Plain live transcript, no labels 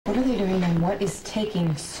What are they doing and what is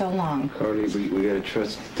taking so long? Carly, we gotta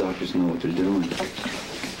trust the doctors know what they're doing.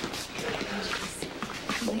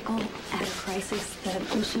 Michael, at a crisis. The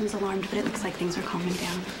machine's alarmed, but it looks like things are calming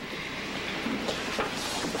down.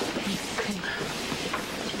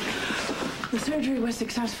 The surgery was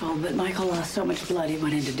successful, but Michael lost so much blood he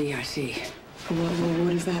went into DRC. What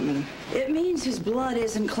does that mean? It means his blood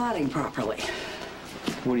isn't clotting properly.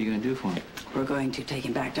 What are you gonna do for him? We're going to take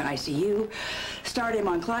him back to ICU, start him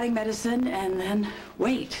on clotting medicine, and then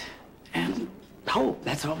wait. And hope.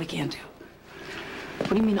 That's all we can do. What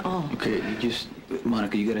do you mean all? Okay,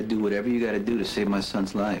 Monica, you gotta do whatever you gotta do to save my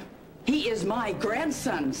son's life. He is my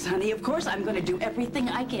grandson, Sonny. Of course I'm going to do everything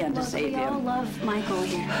I can to save him. We all love Michael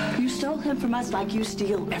here. You stole him from us like you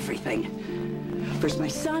steal everything. First my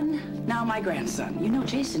son, now my grandson. You know,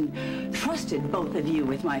 Jason trusted both of you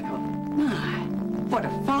with Michael. My, what a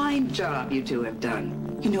fine job you two have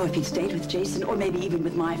done. You know, if he'd stayed with Jason, or maybe even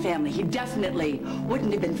with my family, he definitely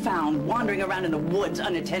wouldn't have been found wandering around in the woods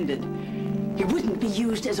unattended. He wouldn't be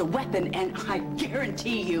used as a weapon, and I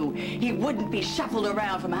guarantee you, he wouldn't be shuffled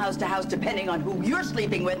around from house to house depending on who you're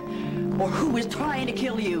sleeping with or who is trying to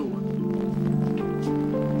kill you.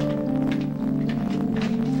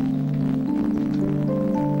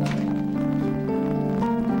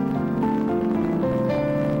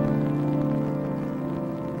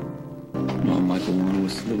 All Michael wanted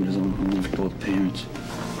was to live in his own home with both parents.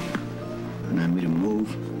 And I made him move.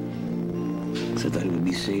 So I thought it would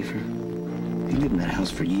be safer. He lived in that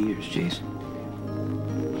house for years, Jason.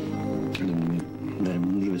 I didn't let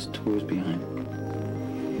him leave his toys behind.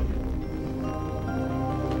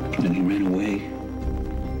 Then he ran away.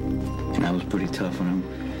 And I was pretty tough on him,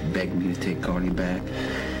 begged me to take Carly back.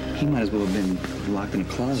 He might as well have been locked in a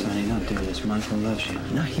closet. Sonny, don't do this. Michael loves you.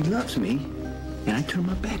 No, he loves me. And I turned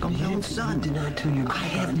my back on my own son. You did not turn your back I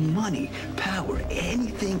have money, power,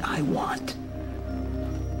 anything I want.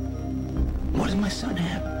 What does my son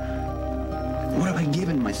have? What have I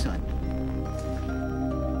given my son?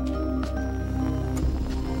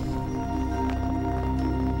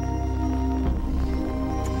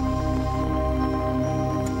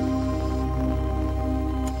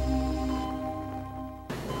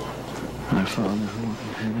 Our Father, who art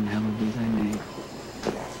in heaven, hallowed be thy name.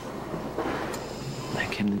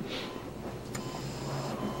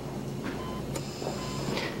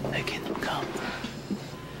 Thy kingdom come.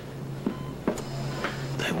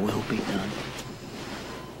 Thy will be done.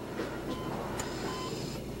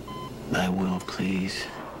 Thy will please,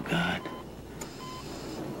 God.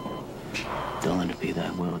 Don't let it be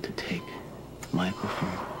thy will to take Michael from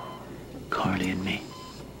Carly and me.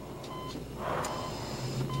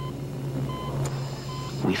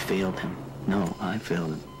 We failed him. No, I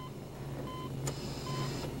failed him.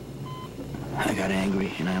 I got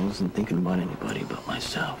angry and I wasn't thinking about anybody but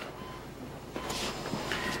myself.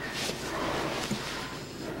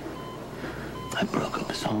 I broke up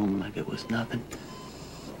his home like it was nothing.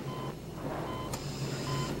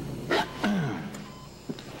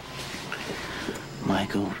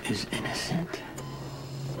 Michael is innocent.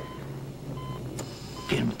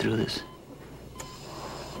 Get him through this.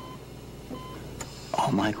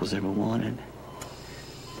 All Michael's ever wanted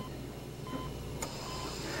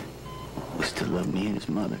was to love me and his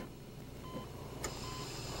mother.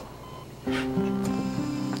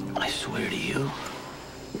 I swear to you,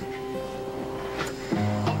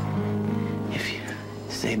 if you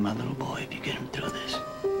save my little boy, if you get him through this.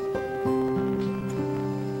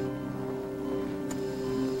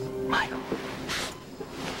 Michael.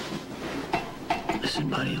 Listen,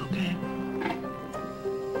 buddy, okay?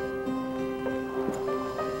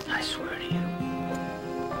 I swear to you,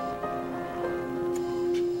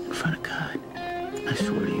 in front of God, I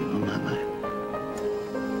swear to you on my life,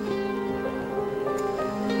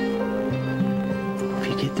 if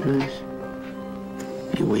you get through this,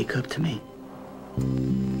 if you wake up to me,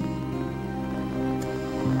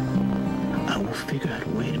 I will figure out a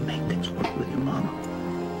way to make things work with your mama.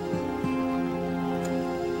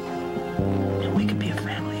 And we can be a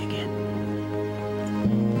family.